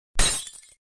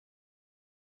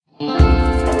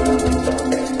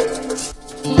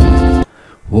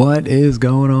What is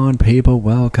going on, people?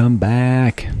 Welcome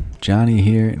back. Johnny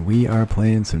here, and we are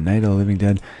playing some Night of the Living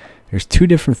Dead. There's two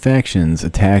different factions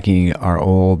attacking our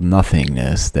old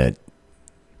nothingness that...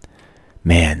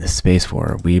 Man, the space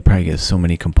war. We probably get so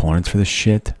many components for this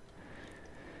shit.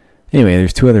 Anyway,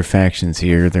 there's two other factions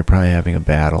here. They're probably having a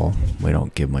battle. We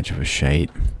don't give much of a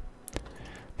shite.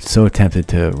 So tempted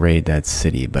to raid that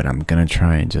city, but I'm gonna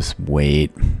try and just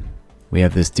wait. We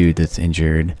have this dude that's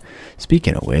injured.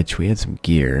 Speaking of which, we had some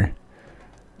gear.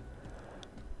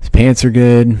 His pants are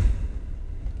good.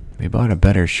 We bought a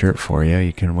better shirt for you.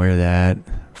 You can wear that.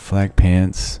 Flak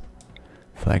pants.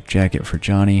 Flak jacket for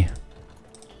Johnny.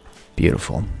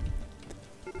 Beautiful.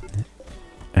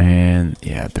 And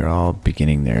yeah, they're all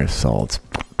beginning their assaults.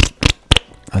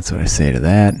 That's what I say to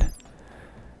that.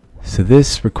 So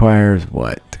this requires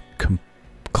what?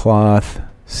 Cloth,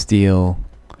 steel.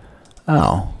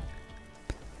 Oh.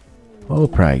 Well, we'll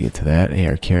probably get to that. Hey,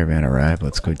 our caravan arrived.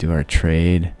 Let's go do our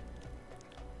trade.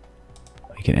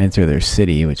 We can enter their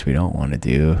city, which we don't want to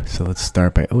do. So let's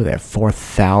start by... Oh, they have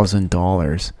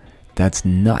 $4,000. That's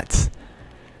nuts.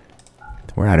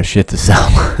 We're out of shit to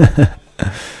sell.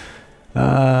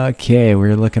 Okay,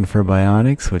 we're looking for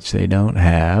bionics, which they don't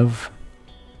have.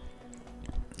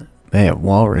 They have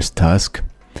walrus tusk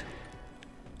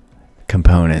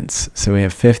components. So we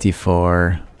have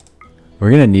 54. We're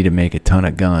going to need to make a ton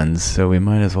of guns, so we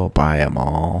might as well buy them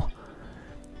all.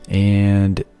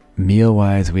 And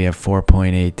meal-wise, we have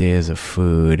 4.8 days of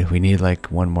food. We need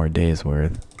like one more day's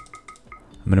worth.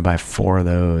 I'm going to buy 4 of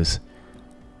those.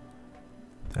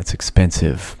 That's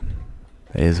expensive.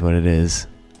 That is what it is.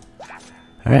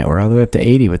 Alright, we're all the way up to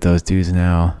 80 with those dudes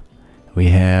now. We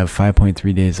have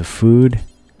 5.3 days of food.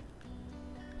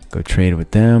 Go trade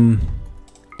with them.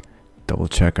 Double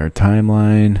check our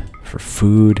timeline for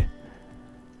food.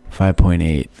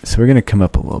 5.8. So we're going to come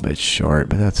up a little bit short,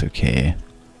 but that's okay.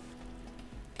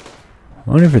 I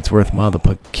wonder if it's worthwhile to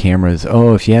put cameras.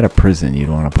 Oh, if you had a prison, you'd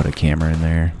want to put a camera in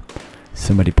there.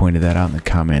 Somebody pointed that out in the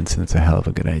comments, and it's a hell of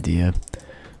a good idea.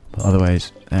 But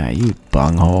otherwise, you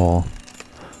bunghole.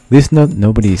 At least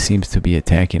nobody seems to be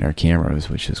attacking our cameras,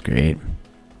 which is great.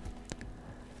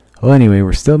 Well, anyway,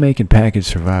 we're still making packaged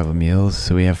survival meals,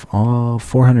 so we have all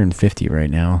 450 right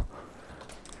now.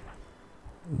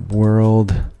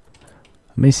 World.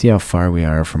 Let me see how far we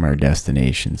are from our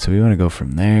destination. So we want to go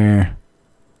from there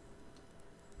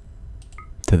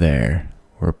to there.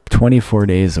 We're 24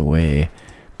 days away.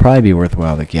 Probably be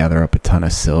worthwhile to gather up a ton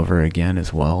of silver again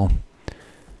as well.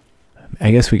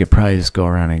 I guess we could probably just go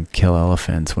around and kill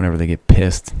elephants whenever they get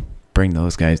pissed. Bring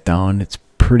those guys down. It's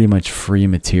pretty much free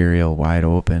material, wide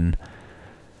open.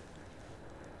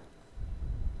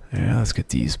 Yeah, let's get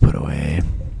these put away.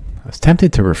 I was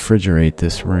tempted to refrigerate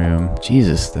this room.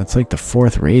 Jesus, that's like the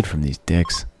 4th raid from these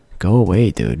dicks. Go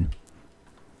away, dude.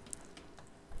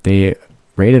 They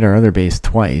raided our other base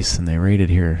twice, and they raided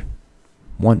here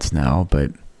once now, but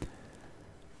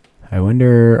I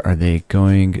wonder, are they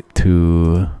going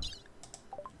to...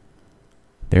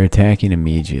 They're attacking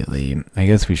immediately. I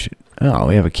guess we should... Oh,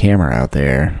 we have a camera out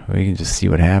there. We can just see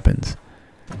what happens.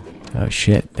 Oh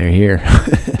shit, they're here.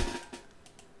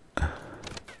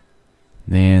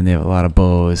 Man, they have a lot of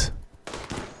bows.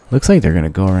 Looks like they're gonna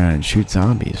go around and shoot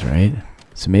zombies, right?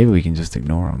 So maybe we can just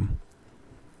ignore them.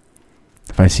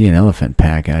 If I see an elephant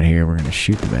pack out here, we're gonna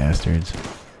shoot the bastards.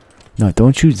 No,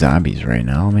 don't shoot zombies right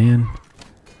now, man.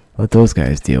 Let those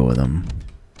guys deal with them.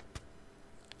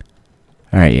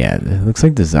 Alright, yeah, it looks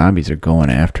like the zombies are going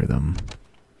after them.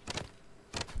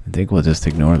 I think we'll just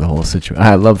ignore the whole situation.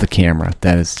 I love the camera.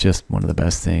 That is just one of the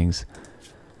best things.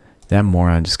 That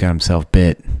moron just got himself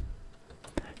bit.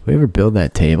 Did we ever build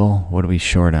that table? What are we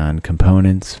short on?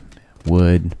 Components?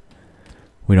 Wood?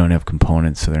 We don't have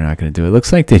components, so they're not going to do it.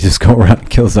 Looks like they just go around and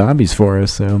kill zombies for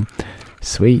us, so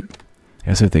sweet. I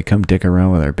guess if they come dick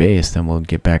around with our base, then we'll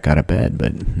get back out of bed.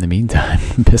 But in the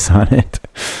meantime, piss on it.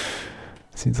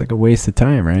 Seems like a waste of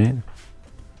time, right?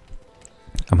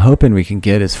 I'm hoping we can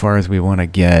get as far as we want to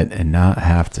get and not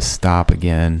have to stop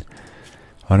again.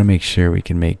 I want to make sure we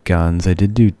can make guns. I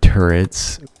did do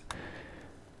turrets.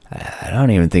 I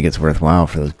don't even think it's worthwhile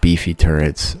for those beefy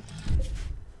turrets.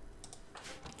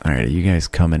 Alright, are you guys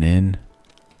coming in?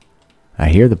 I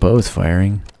hear the bows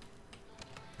firing.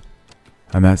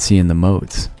 I'm not seeing the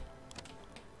moats.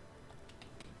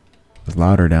 It was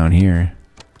louder down here.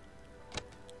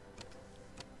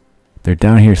 They're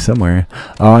down here somewhere.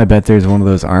 Oh, I bet there's one of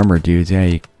those armor dudes. Yeah,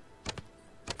 you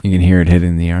can hear it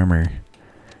hitting the armor.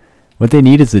 What they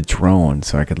need is a drone,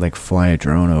 so I could like fly a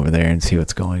drone over there and see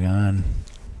what's going on.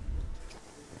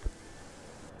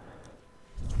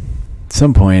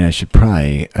 some point,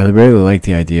 I really like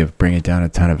the idea of bringing down a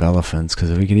ton of elephants, because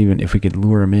if we could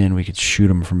lure them in, we could shoot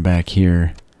them from back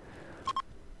here.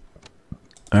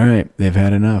 All right, they've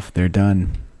had enough. They're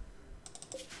done.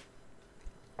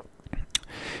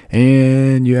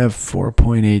 And you have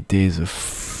 4.8 days of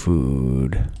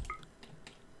food.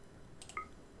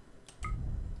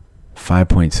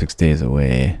 5.6 days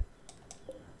away.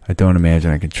 I don't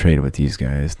imagine I could trade with these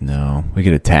guys. No. We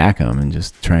could attack them and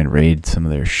just try and raid some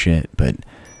of their shit, but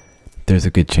there's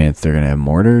a good chance they're going to have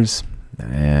mortars.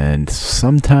 And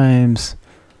sometimes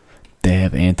they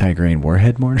have anti-grain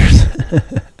warhead mortars.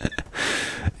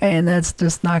 And that's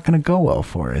just not going to go well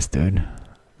for us, dude.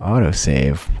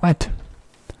 Autosave. What?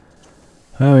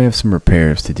 Well, we have some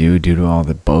repairs to do due to all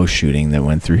the bow shooting that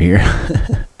went through here.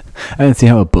 I didn't see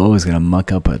how a bow is going to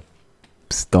muck up a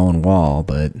stone wall,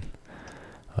 but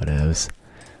whatevs.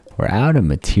 We're out of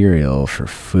material for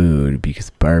food because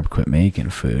Barb quit making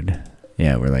food.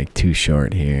 Yeah, we're like too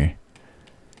short here.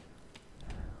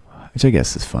 Which I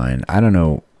guess is fine. I don't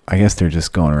know. I guess they're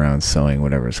just going around sewing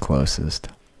whatever's closest.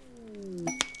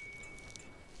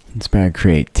 Inspired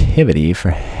creativity for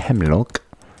Hemlock.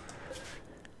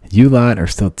 You lot are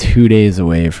still 2 days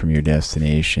away from your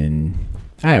destination.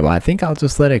 Alright, well, I think I'll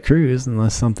just let it cruise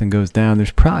unless something goes down.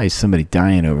 There's probably somebody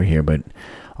dying over here, but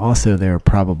also they were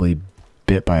probably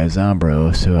bit by a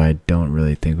Zombro, so I don't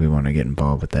really think we want to get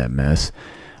involved with that mess.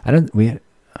 We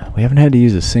haven't had to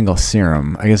use a single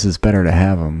serum. I guess it's better to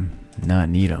have them, not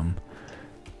need them.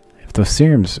 If those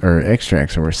serums or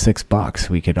extracts are worth $6,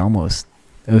 we could almost...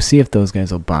 Oh, see if those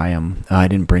guys will buy them. Oh, I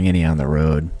didn't bring any on the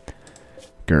road.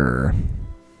 Grr.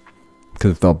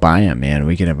 Because if they'll buy them, man,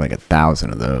 we could have like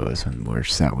 1,000 of those, and we're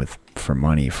set with for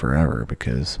money forever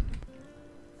because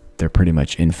they're pretty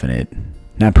much infinite.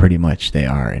 Not pretty much, they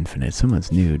are infinite.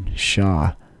 Someone's nude.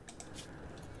 Shaw.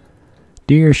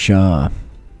 Dear Shaw,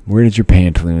 where did your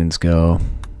pantaloons go?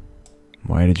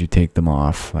 Why did you take them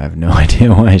off? I have no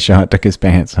idea why Shaw took his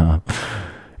pants off.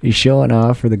 You showing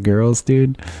off for the girls,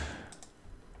 dude?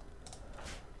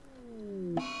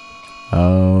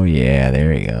 Oh, yeah, there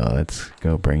we go. Let's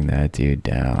go bring that dude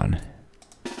down.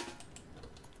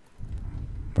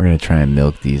 We're going to try and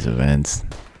milk these events.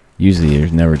 Usually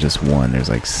there's never just one. There's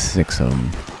like 6 of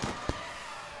them.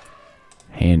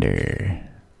 Hander.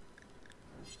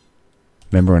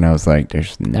 Remember when I was like,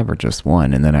 there's never just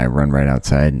one, and then I run right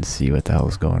outside and see what the hell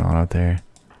is going on out there?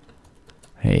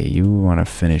 Hey, you want to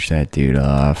finish that dude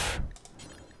off,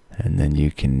 and then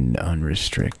you can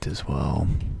unrestrict as well.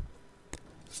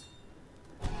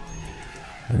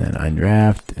 And then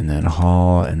undraft, and then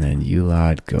haul, and then you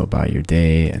lot go about your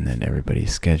day, and then everybody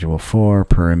schedule for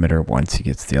perimeter once he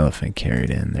gets the elephant carried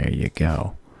in. There you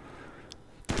go.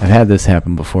 I've had this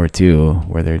happen before too,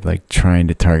 where they're like trying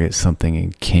to target something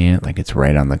and can't, like it's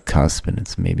right on the cusp and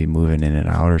it's maybe moving in and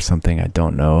out or something. I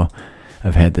don't know.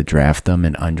 I've had to draft them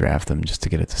and undraft them just to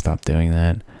get it to stop doing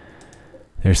that.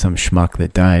 There's some schmuck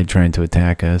that died trying to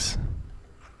attack us.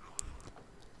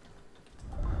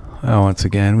 Oh, once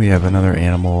again, we have another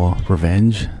animal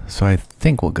revenge, so I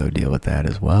think we'll go deal with that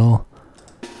as well.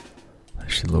 I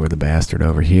should lure the bastard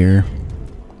over here.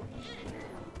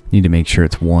 Need to make sure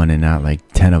it's one and not like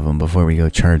 10 of them before we go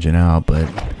charging out, but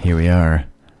here we are.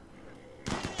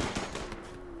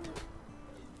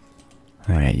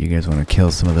 Alright, you guys want to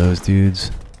kill some of those dudes?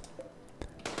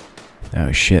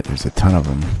 Oh shit, there's a ton of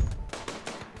them.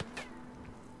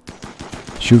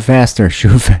 Shoot faster,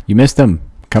 you missed them.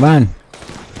 Come on.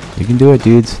 You can do it,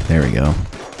 dudes. There we go.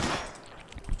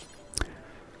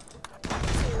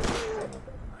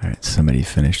 Alright, somebody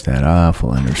finish that off.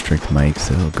 We'll unrestrict Mike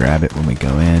so he'll grab it when we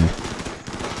go in.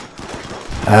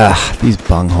 Ah, these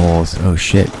bungholes. Oh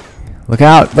shit. Look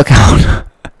out! Look out!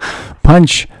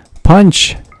 Punch!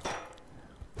 Punch!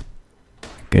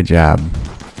 Good job.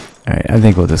 Alright, I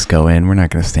think we'll just go in. We're not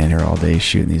going to stand here all day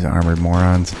shooting these armored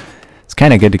morons. It's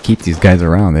kind of good to keep these guys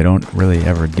around. They don't really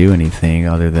ever do anything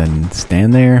other than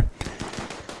stand there.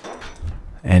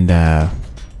 And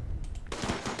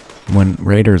when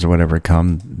raiders or whatever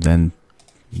come, then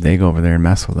they go over there and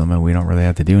mess with them, and we don't really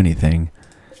have to do anything.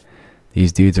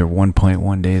 These dudes are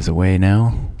 1.1 days away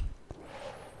now.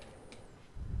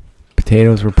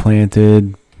 Potatoes were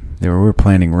planted. We were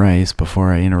planting rice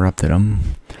before I interrupted them.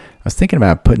 I was thinking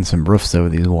about putting some roofs over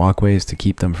these walkways to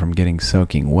keep them from getting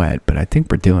soaking wet, but I think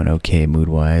we're doing okay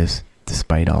mood-wise,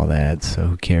 despite all that, so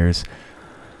who cares?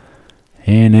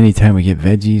 And anytime we get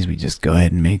veggies, we just go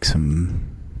ahead and make some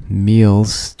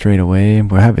meals straight away.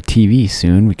 We'll have a TV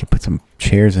soon. We can put some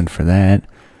chairs in for that.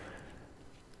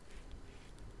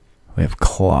 We have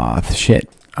cloth. Shit,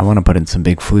 I want to put in some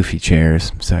big floofy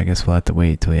chairs, so I guess we'll have to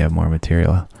wait till we have more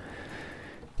material.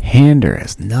 Hander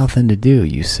has nothing to do,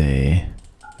 you say.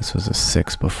 This was a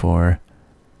 6 before.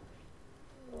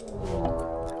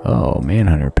 Oh,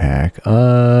 Manhunter pack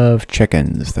of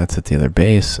chickens. That's at the other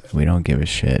base. We don't give a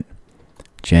shit.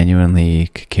 Genuinely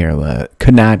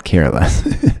could not care less.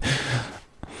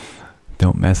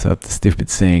 Don't mess up the stupid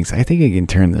sayings. I think I can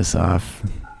turn this off.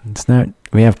 It's not,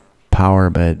 we have power,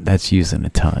 but that's using a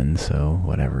ton, so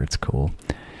whatever, it's cool.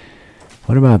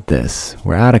 What about this?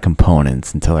 We're out of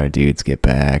components until our dudes get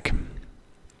back.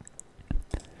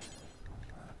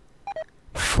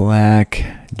 Flak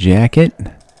jacket.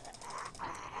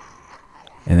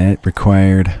 And that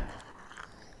required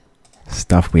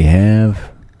stuff we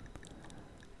have.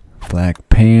 Flak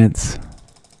pants.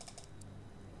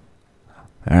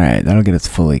 Alright, that'll get us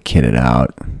fully kitted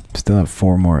out. Still have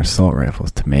 4 more assault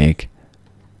rifles to make.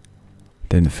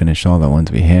 Didn't finish all the ones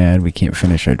we had. We can't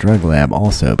finish our drug lab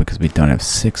also because we don't have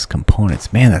 6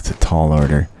 components. Man, that's a tall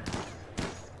order.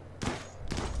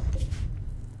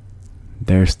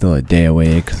 They're still a day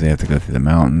away because they have to go through the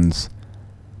mountains.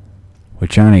 With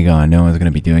Johnny gone, no one's going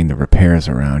to be doing the repairs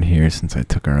around here since I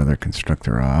took our other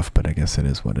constructor off, but I guess it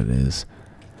is what it is.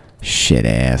 Shit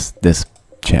ass. This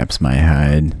chaps my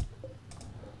hide.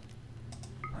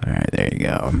 Alright, there you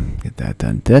go. Get that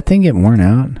done. Did that thing get worn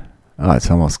out? Oh,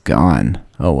 it's almost gone.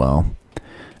 Oh well.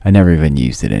 I never even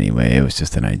used it anyway. It was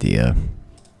just an idea.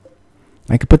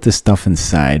 I could put this stuff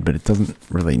inside, but it doesn't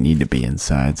really need to be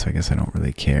inside, so I guess I don't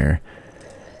really care.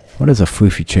 What does a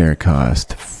floofy chair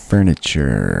cost?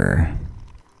 Furniture.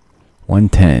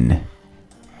 110.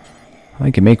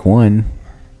 I can make one.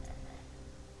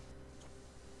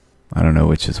 I don't know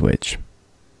which is which.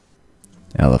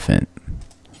 Elephant.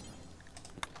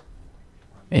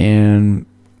 And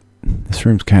this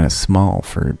room's kind of small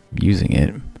for using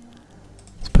it.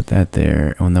 Let's put that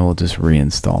there, and then we'll just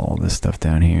reinstall all this stuff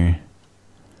down here.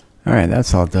 Alright,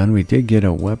 that's all done. We did get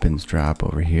a weapons drop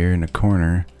over here in the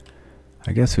corner.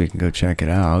 I guess we can go check it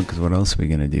out, because what else are we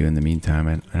going to do in the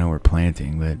meantime? I know we're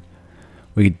planting, but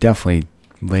we could definitely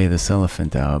lay this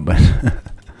elephant out, but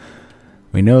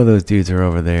we know those dudes are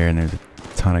over there, and there's a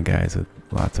ton of guys with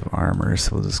lots of armor,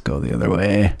 so we'll just go the other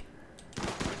way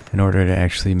in order to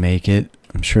actually make it.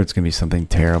 I'm sure it's going to be something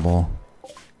terrible.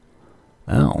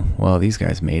 Oh, well, these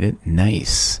guys made it.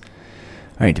 Nice.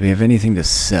 Alright, do we have anything to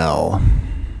sell?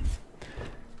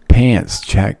 Pants,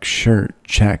 check. Shirt,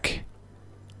 check.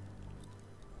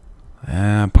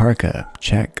 Parka,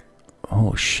 check.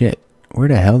 Oh, shit. Where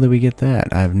the hell did we get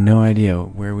that? I have no idea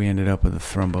where we ended up with a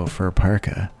Thrumbo fur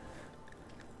parka.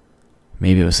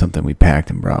 Maybe it was something we packed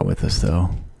and brought with us,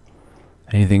 though.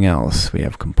 Anything else? We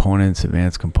have components,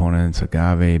 advanced components,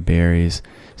 agave, berries.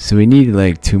 So we need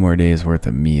like 2 more days worth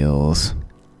of meals.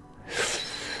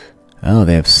 Oh,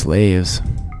 they have slaves.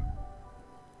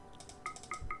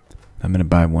 I'm going to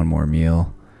buy 1 more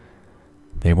meal.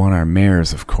 They want our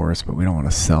mares, of course, but we don't want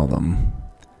to sell them.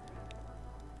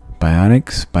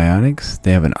 Bionics.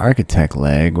 They have an architect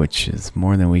leg, which is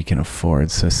more than we can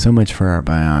afford. So much for our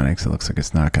bionics. It looks like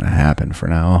it's not going to happen for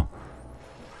now.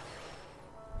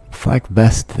 Flak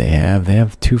vest they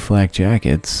have 2 flak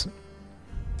jackets.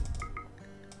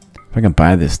 If I can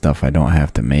buy this stuff, I don't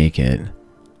have to make it.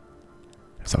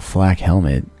 There's a flak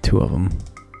helmet, 2 of them.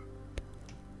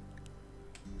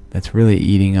 That's really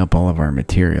eating up all of our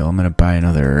material. I'm gonna buy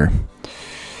another.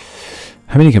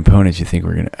 How many components do you think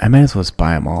we're gonna? I might as well just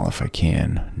buy them all if I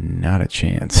can. Not a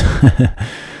chance.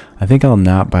 I think I'll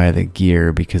not buy the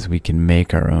gear because we can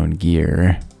make our own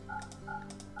gear.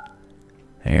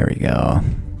 There we go.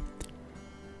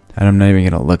 And I'm not even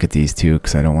going to look at these 2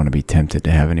 because I don't want to be tempted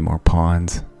to have any more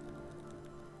pawns.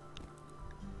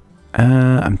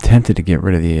 I'm tempted to get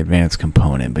rid of the advanced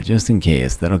component, but just in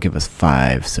case, that'll give us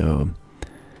 5. So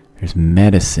there's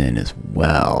medicine as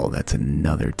well. That's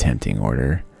another tempting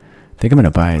order. I think I'm going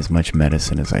to buy as much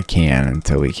medicine as I can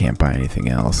until we can't buy anything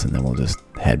else, and then we'll just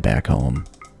head back home.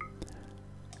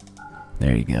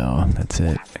 There you go. That's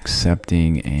it.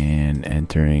 Accepting and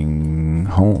entering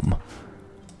home.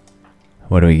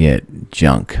 What do we get?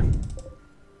 Junk.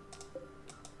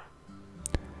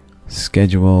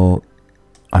 Schedule,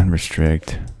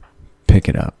 unrestrict, pick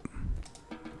it up.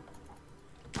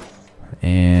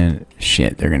 And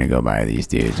shit, they're gonna go by these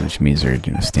dudes, which means they're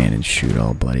gonna stand and shoot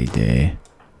all bloody day.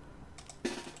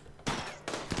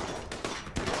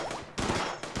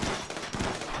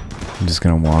 I'm just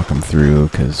gonna walk them through,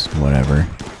 because whatever.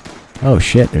 Oh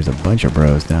shit, there's a bunch of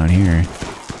bros down here.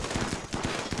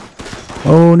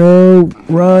 Oh no!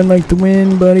 Run like the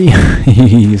wind, buddy!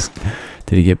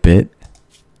 Did he get bit?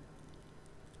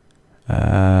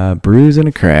 Bruise and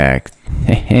a crack.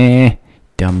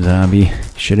 Dumb zombie.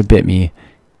 Should have bit me.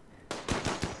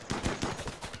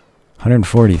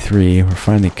 143. We're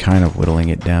finally kind of whittling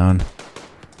it down.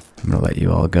 I'm gonna let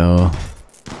you all go.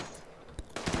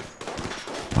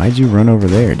 Why'd you run over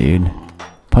there, dude?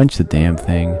 Punch the damn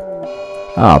thing.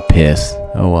 Oh, piss.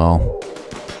 Oh well.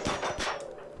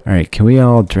 Alright, can we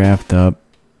all draft up?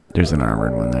 There's an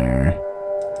armored one there.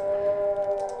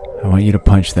 I want you to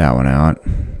punch that one out.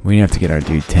 We have to get our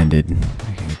dude tended.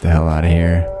 We can get the hell out of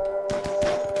here.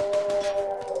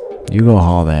 You go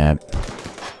haul that.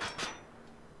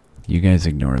 You guys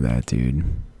ignore that, dude.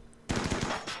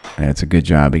 That's a good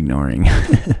job ignoring.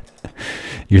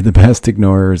 You're the best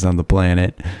ignorers on the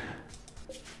planet.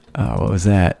 Oh, what was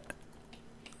that?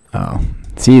 Oh,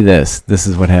 see this. This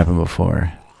is what happened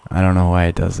before. I don't know why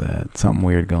it does that. Something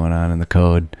weird going on in the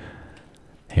code.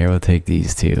 Here, we'll take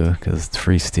these two because it's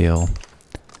free steal.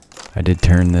 I did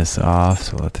turn this off,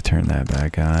 so we'll have to turn that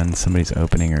back on. Somebody's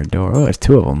opening our door. Oh, there's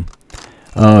two of them.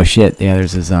 Oh, shit. Yeah,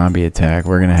 there's a zombie attack.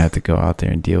 We're going to have to go out there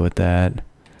and deal with that.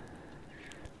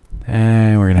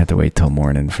 And we're going to have to wait till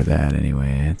morning for that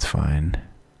anyway. It's fine.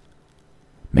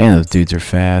 Man, those dudes are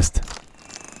fast.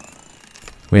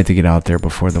 We have to get out there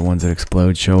before the ones that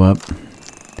explode show up.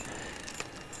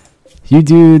 You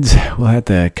dudes will have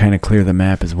to kind of clear the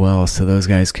map as well so those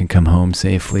guys can come home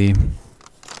safely.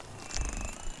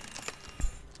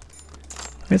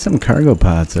 I got some cargo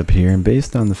pods up here, and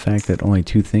based on the fact that only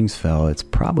 2 things fell, it's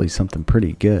probably something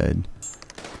pretty good.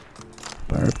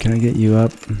 Barb, can I get you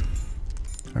up?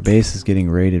 Our base is getting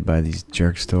raided by these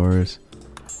jerk stores.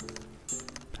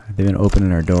 They've been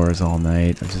opening our doors all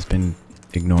night. I've just been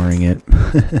ignoring it.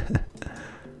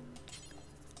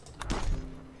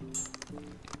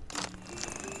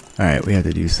 Alright, we have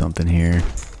to do something here.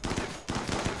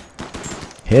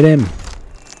 Hit him!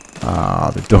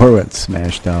 Ah, the door went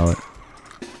smashed out.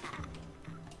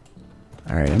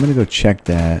 Alright, I'm gonna go check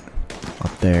that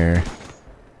up there.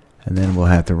 And then we'll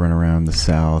have to run around the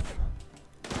south.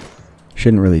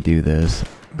 Shouldn't really do this,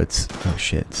 but oh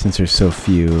shit, since there's so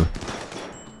few,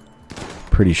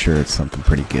 pretty sure it's something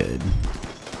pretty good.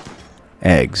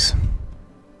 Eggs.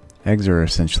 Eggs are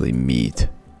essentially meat.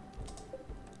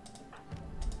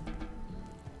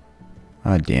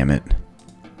 Ah, damn it.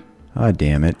 Ah,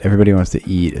 damn it. Everybody wants to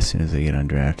eat as soon as they get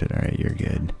undrafted. Alright, you're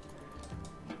good.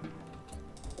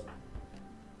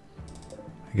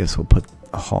 I guess we'll put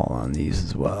a haul on these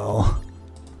as well.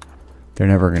 They're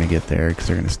never going to get there because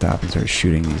they're going to stop and start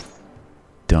shooting these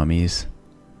dummies.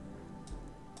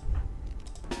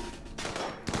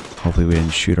 Hopefully we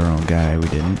didn't shoot our own guy. We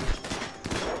didn't.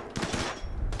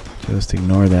 Just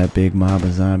ignore that big mob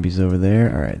of zombies over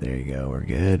there. Alright, there you go. We're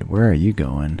good. Where are you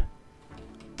going?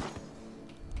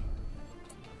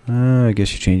 I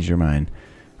guess you changed your mind.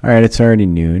 Alright, it's already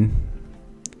noon.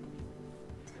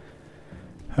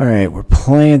 Alright, we're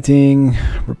planting.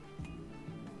 We're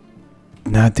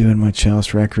not doing much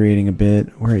else. Recreating a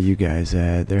bit. Where are you guys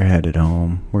at? They're headed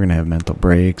home. We're going to have mental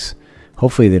breaks.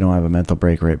 Hopefully they don't have a mental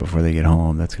break right before they get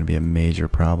home. That's going to be a major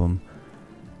problem.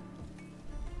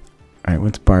 Alright,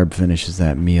 once Barb finishes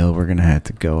that meal, we're going to have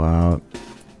to go out.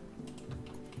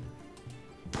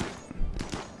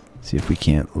 See if we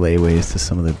can't lay waste to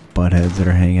some of the buttheads that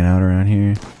are hanging out around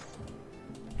here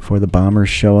before the bombers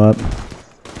show up.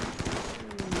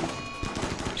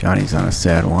 Johnny's on a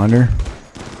sad wander.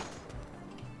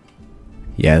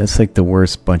 Yeah, that's like the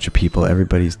worst bunch of people.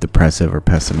 Everybody's depressive or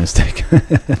pessimistic.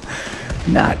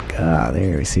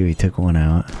 There we see we took one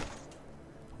out.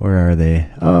 Where are they?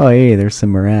 Oh, hey, there's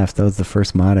some Maraf. That was the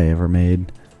first mod I ever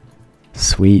made.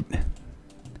 Sweet.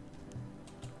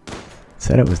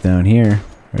 Said it was down here.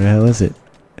 Where the hell is it?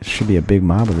 There should be a big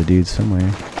mob of the dudes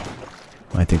somewhere.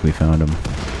 Well, I think we found them.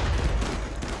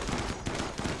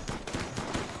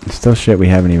 There's still shit we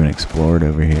haven't even explored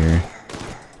over here.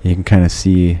 You can kind of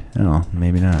see... Oh,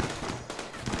 maybe not.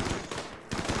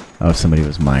 Oh, somebody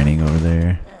was mining over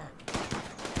there.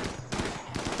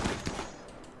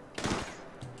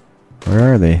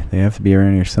 Where are they? They have to be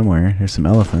around here somewhere. There's some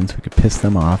elephants. We could piss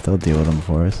them off. They'll deal with them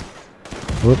for us.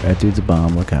 Whoop, that dude's a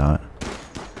bomb. Look out.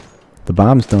 The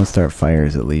bombs don't start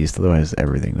fires at least. Otherwise,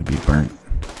 everything would be burnt.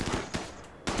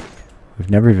 We've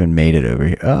never even made it over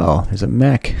here. Oh, there's a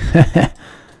mech.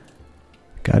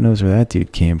 God knows where that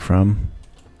dude came from.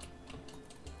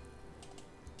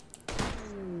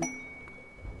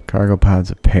 Cargo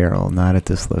pods apparel, not at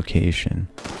this location.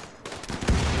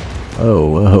 Oh,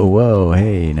 whoa, whoa,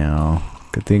 hey now.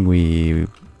 Good thing we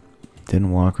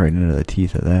didn't walk right into the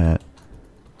teeth of that.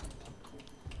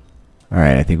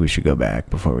 Alright, I think we should go back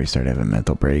before we start having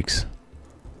mental breaks.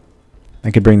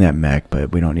 I could bring that mech,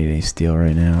 but we don't need any steel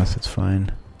right now, so it's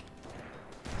fine.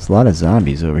 There's a lot of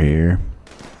zombies over here.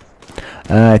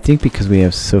 I think because we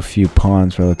have so few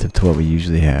pawns relative to what we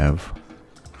usually have.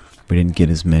 We didn't get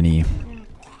as many.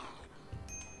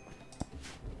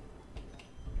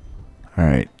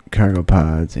 Alright, cargo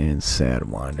pods and sad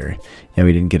wander. Yeah,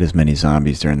 we didn't get as many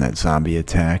zombies during that zombie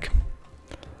attack.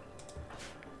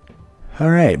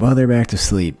 Alright, well, they're back to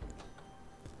sleep.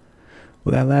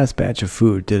 Well, that last batch of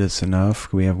food did us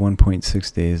enough. We have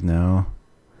 1.6 days now.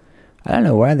 I don't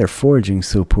know why they're foraging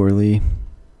so poorly.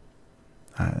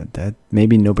 That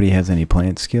maybe nobody has any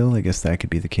plant skill. I guess that could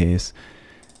be the case.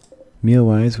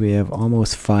 Meal-wise, we have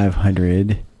almost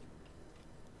 500.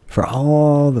 For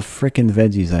all the frickin'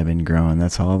 veggies I've been growing,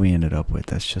 that's all we ended up with.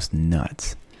 That's just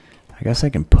nuts. I guess I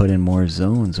can put in more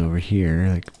zones over here.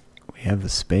 Like, we have the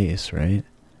space, right?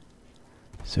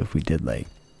 So if we did like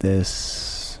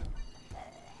this.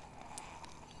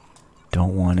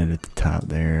 Don't want it at the top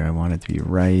there. I want it to be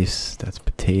rice. That's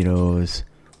potatoes.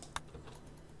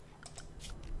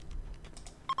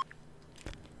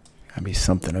 Gotta be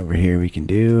something over here we can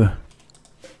do.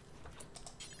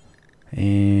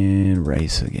 And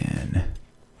rice again.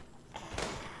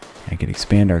 I could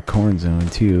expand our corn zone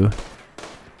too.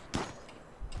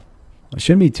 Well, it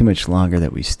shouldn't be too much longer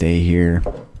that we stay here.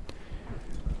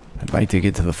 I'd like to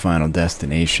get to the final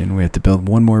destination. We have to build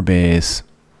one more base.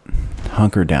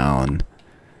 Hunker down.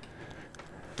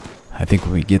 I think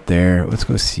when we get there, let's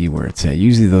go see where it's at.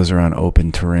 Usually those are on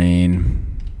open terrain.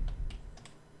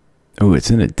 Oh,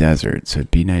 it's in a desert, so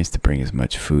it'd be nice to bring as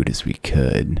much food as we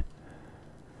could.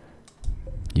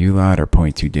 You lot are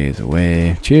 0.2 days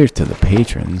away. Cheers to the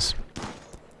patrons.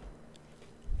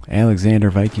 Alexander,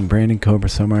 Viking, Brandon, Cobra,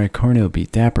 Samurai, Cornel,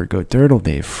 Beat, Dapper, Goat, Dirtle,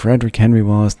 Dave, Frederick, Henry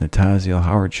Wallace, Natazio,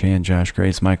 Howard Chan, Josh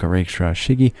Grace, Michael Rakestraw,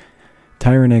 Shiggy,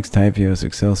 Tyronex, Typhios,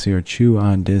 Excelsior, Chew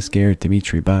on Disc, Garrett,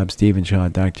 Dimitri, Bob, Stephen Shaw,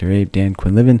 Dr. Abe, Dan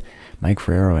Quinlivan, Mike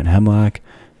Ferrero, and Hemlock.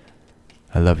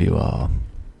 I love you all.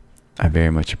 I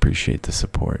very much appreciate the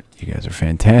support. You guys are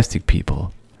fantastic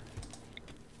people.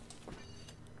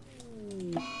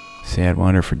 Sad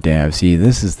wander for Dav. See,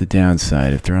 this is the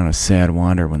downside. If they're on a sad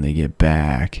wander when they get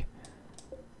back.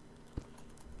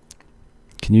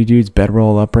 Can you dudes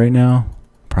bedroll up right now?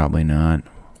 Probably not.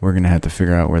 We're going to have to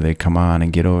figure out where they come on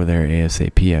and get over there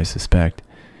ASAP, I suspect.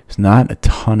 There's not a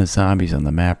ton of zombies on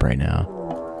the map right now.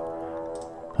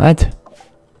 What?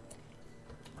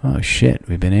 Oh shit,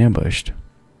 we've been ambushed.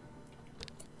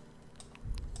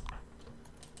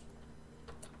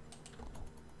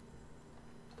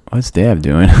 What's Dab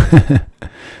doing?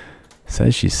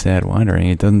 Says she's sad wandering.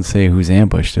 It doesn't say who's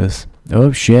ambushed us.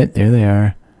 Oh shit, there they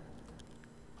are.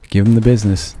 Give them the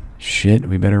business. Shit,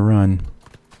 we better run.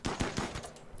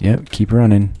 Yep, keep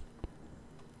running.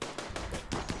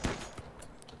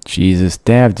 Jesus,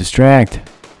 Dab, distract.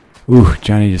 Ooh,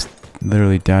 Johnny just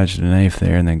literally dodged a knife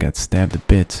there and then got stabbed to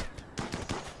bits.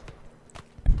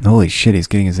 Holy shit, he's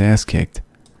getting his ass kicked.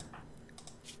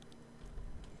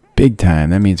 Big time.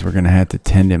 That means we're going to have to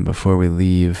tend him before we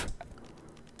leave.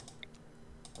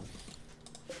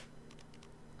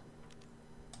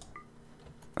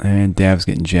 And Dav's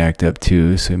getting jacked up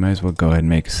too, so we might as well go ahead and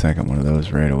make a second one of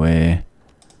those right away.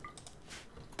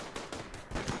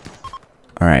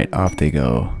 Alright, off they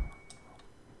go.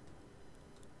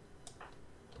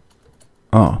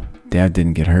 Oh, Dav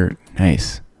didn't get hurt.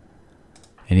 Nice.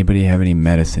 Anybody have any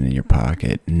medicine in your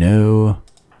pocket? No.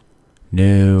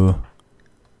 No.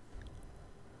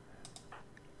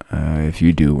 If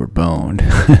you do, we're boned.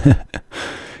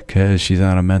 Because she's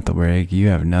on a mental break. You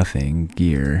have nothing.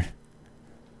 Gear.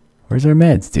 Where's our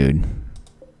meds, dude?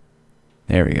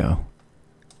 There we go.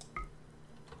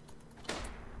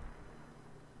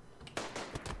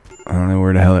 I don't know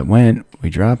where the hell it went. We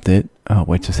dropped it. Oh,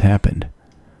 what just happened?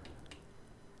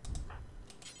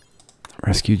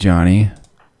 Rescue Johnny.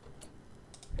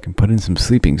 I can put in some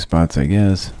sleeping spots, I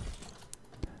guess.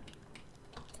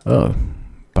 Oh,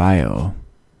 bio.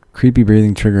 Creepy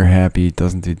breathing, trigger happy,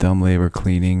 doesn't do dumb labor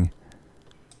cleaning.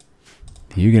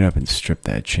 You get up and strip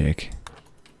that chick.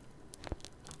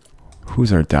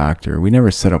 Who's our doctor? We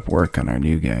never set up work on our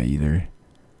new guy either.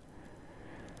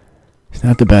 He's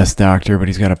not the best doctor, but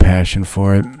he's got a passion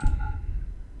for it.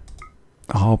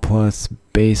 All plus,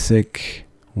 basic,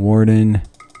 warden.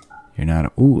 You're not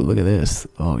a, ooh, look at this.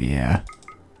 Oh yeah.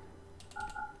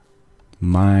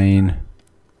 Mine.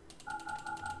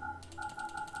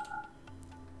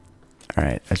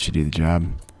 Alright, that should do the job.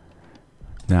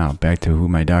 Now, back to who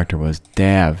my doctor was.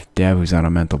 Dav. Dav, who's on a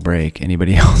mental break.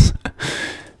 Anybody else?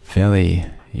 Philly,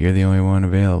 you're the only one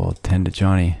available. Tend to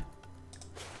Johnny.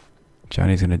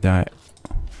 Johnny's gonna die.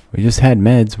 We just had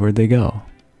meds. Where'd they go?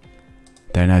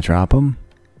 Did I not drop them?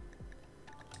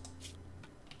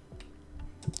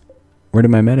 Where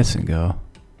did my medicine go?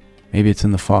 Maybe it's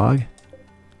in the fog?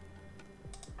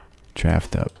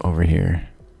 Draft up over here.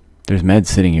 There's meds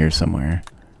sitting here somewhere.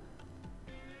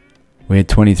 We had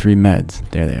 23 meds.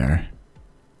 There they are.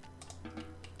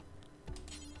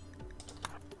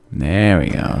 There we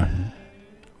go.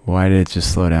 Why did it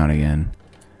just slow down again?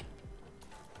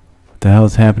 What the hell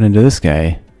is happening to this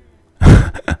guy?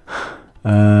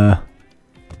 I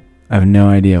have no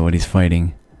idea what he's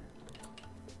fighting.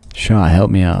 Shaw,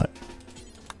 help me out.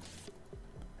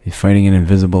 He's fighting an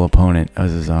invisible opponent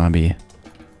as a zombie.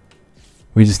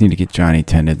 We just need to get Johnny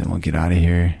tended, then we'll get out of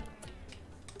here.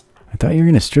 I thought you were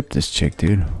going to strip this chick,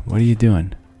 dude. What are you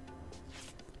doing?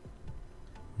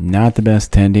 Not the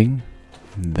best tending.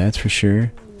 That's for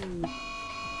sure.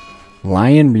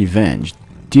 Lion Revenge.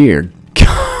 Dear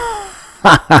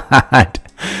God.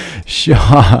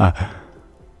 Shaw.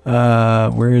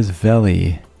 Where's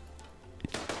Veli?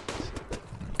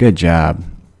 Good job.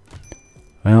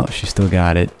 Well, she still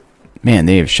got it. Man,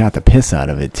 they have shot the piss out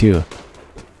of it, too.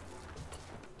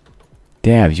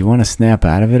 Dabs, you want to snap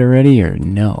out of it already, or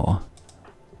no?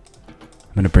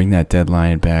 I'm going to bring that dead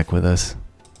lion back with us.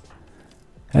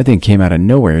 That thing came out of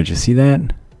nowhere. Did you see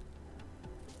that?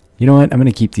 You know what? I'm going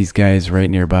to keep these guys right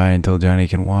nearby until Johnny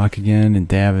can walk again and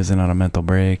Dab isn't on a mental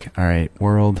break. Alright,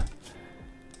 world.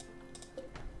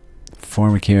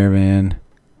 Form a caravan.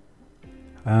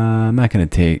 I'm not going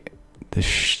to take the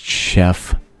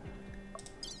chef.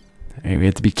 Alright, we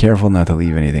have to be careful not to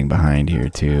leave anything behind here,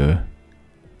 too.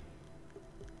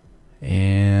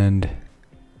 And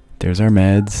there's our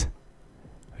meds.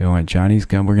 We want Johnny's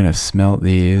gun. We're going to smelt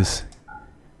these.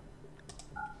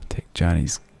 Take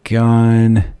Johnny's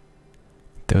gun.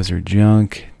 Those are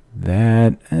junk.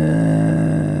 That,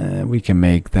 we can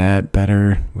make that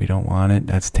better. We don't want it.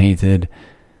 That's tainted.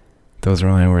 Those are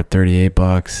only worth 38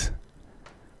 bucks.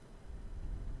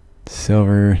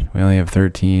 Silver, we only have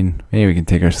 13. Maybe we can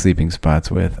take our sleeping spots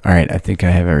with. Alright, I think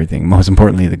I have everything. Most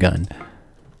importantly, the gun.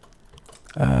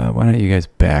 Why don't you guys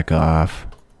back off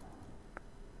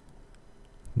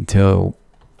until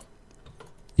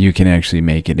you can actually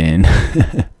make it in.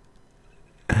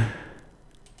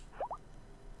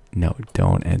 No,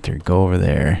 don't enter. Go over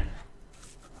there.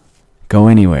 Go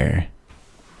anywhere.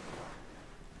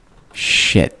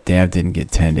 Shit, Dab didn't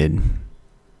get tended.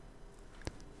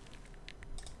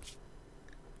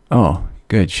 Oh,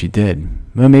 good, she did.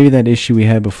 Well, maybe that issue we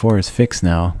had before is fixed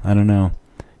now. I don't know.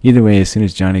 Either way, as soon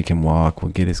as Johnny can walk,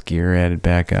 we'll get his gear added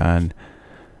back on.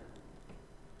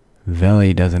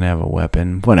 Veli doesn't have a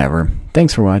weapon. Whatever.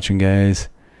 Thanks for watching, guys.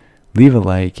 Leave a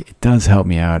like. It does help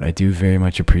me out. I do very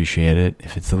much appreciate it.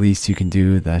 If it's the least you can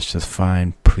do, that's just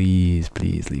fine. Please,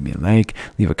 please leave me a like.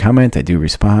 Leave a comment. I do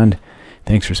respond.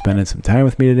 Thanks for spending some time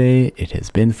with me today. It has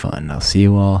been fun. I'll see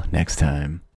you all next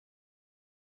time.